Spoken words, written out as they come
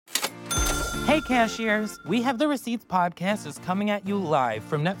Hey, cashiers! We Have the Receipts podcast is coming at you live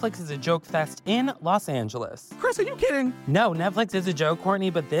from Netflix's A Joke Fest in Los Angeles. Chris, are you kidding? No, Netflix is a joke, Courtney,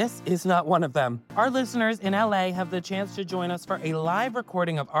 but this is not one of them. Our listeners in LA have the chance to join us for a live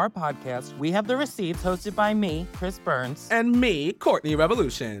recording of our podcast, We Have the Receipts, hosted by me, Chris Burns. And me, Courtney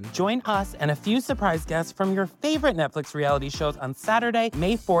Revolution. Join us and a few surprise guests from your favorite Netflix reality shows on Saturday,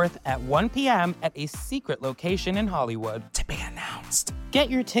 May 4th at 1 p.m. at a secret location in Hollywood. To be announced. Get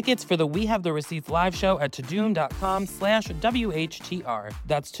your tickets for the We Have the Receipts live show at tudum.com/WHTR.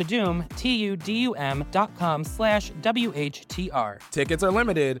 That's Tudum, TUDUM.com/WHTR. Tickets are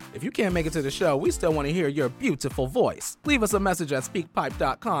limited. If you can't make it to the show, we still want to hear your beautiful voice. Leave us a message at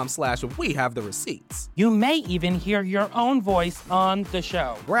speakpipe.com/We Have the Receipts. You may even hear your own voice on the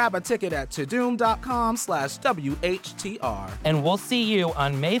show. Grab a ticket at tudum.com/WHTR. And we'll see you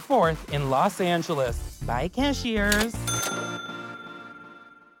on May 4th in Los Angeles. Bye, cashiers.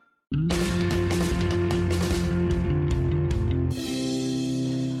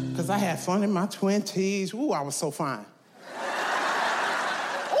 Because I had fun in my 20s. Ooh, I was so fine.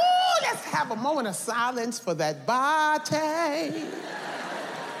 Ooh, let's have a moment of silence for that body.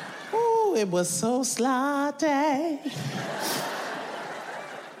 Ooh, it was so slutty.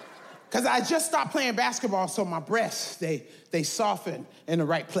 Because I just stopped playing basketball, so my breasts, they softened in the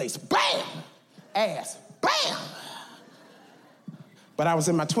right place. Bam! Ass. Bam! But I was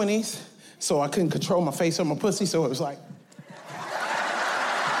in my 20s, so I couldn't control my face or my pussy, so it was like...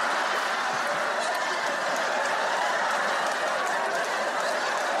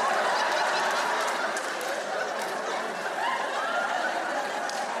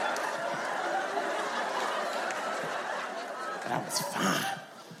 I was fine.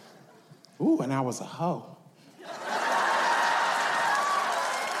 Ooh, and I was a hoe.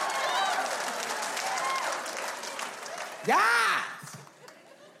 Guys!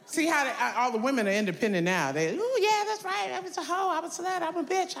 See how all the women are independent now. They, ooh, yeah, that's right. I was a hoe, I was a slut, I'm a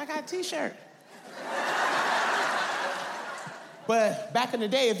bitch, I got a t-shirt. But back in the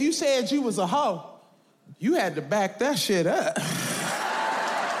day, if you said you was a hoe, you had to back that shit up.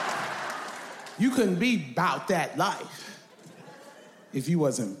 You couldn't be about that life if you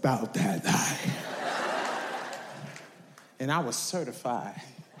wasn't about that life. And I was certified.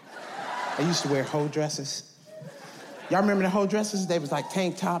 I used to wear hoe dresses. Y'all remember the hoe dresses? They was like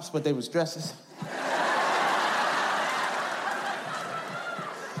tank tops, but they was dresses.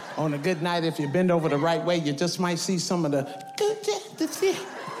 On a good night, if you bend over the right way, you just might see some of the...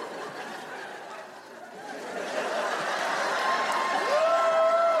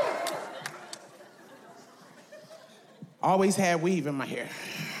 Always had weave in my hair.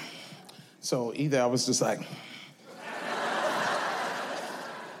 So either I was just like...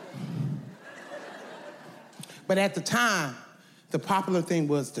 But at the time, the popular thing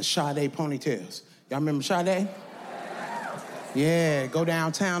was the Sade ponytails. Y'all remember Sade? Yeah, go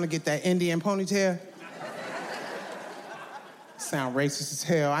downtown and get that Indian ponytail. Sound racist as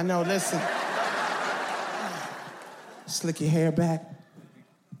hell. I know, listen. Slick your hair back.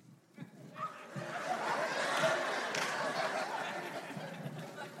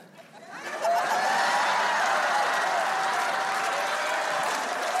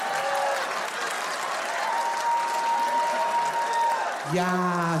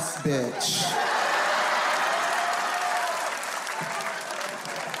 Yas, bitch.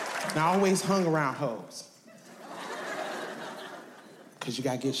 Now, I always hung around hoes. Because you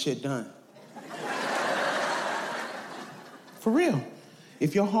got to get shit done. For real.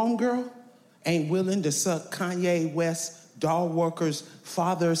 If your homegirl ain't willing to suck Kanye West, dog workers,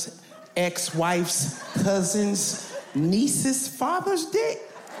 father's, ex-wife's, cousin's, niece's father's dick,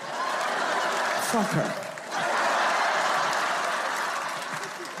 fuck her.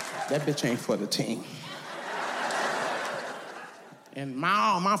 That bitch ain't for the team. And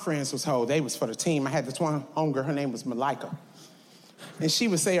all my friends was hoes. They was for the team. I had this one homegirl, her name was Malika. And she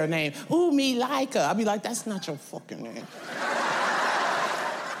would say her name, ooh, me like her. I'd be like, that's not your fucking name.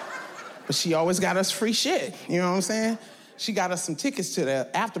 But she always got us free shit, you know what I'm saying? She got us some tickets to the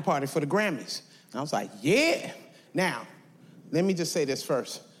after party for the Grammys. And I was like, yeah. Now, let me just say this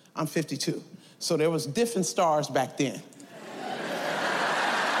first. I'm 52. So there was different stars back then.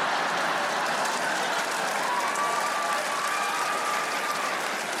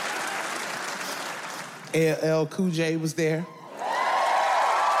 LL Cool J was there.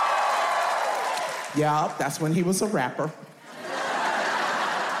 Yup, that's when he was a rapper.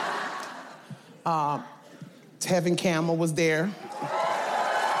 Tevin Campbell was there.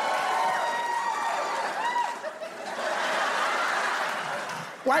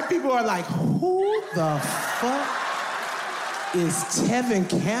 White people are like, who the fuck is Tevin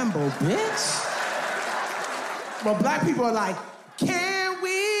Campbell, bitch. But black people are like, can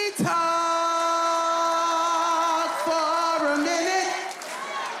we talk for a minute?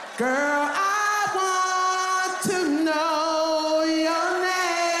 Girl, I want to know your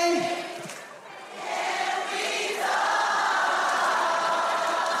name. Can we talk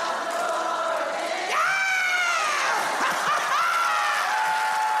for a minute? Yeah!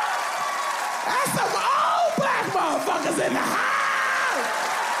 That's some old black motherfuckers in the house.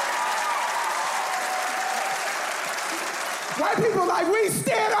 White people like, we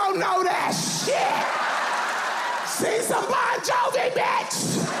still don't know that shit. Sing some Bon Jovi,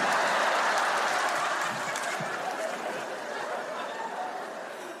 bitch.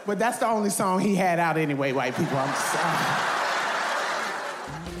 But that's the only song he had out anyway, white people. I'm sorry.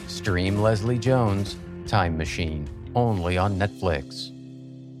 Stream Leslie Jones, Time Machine, only on Netflix.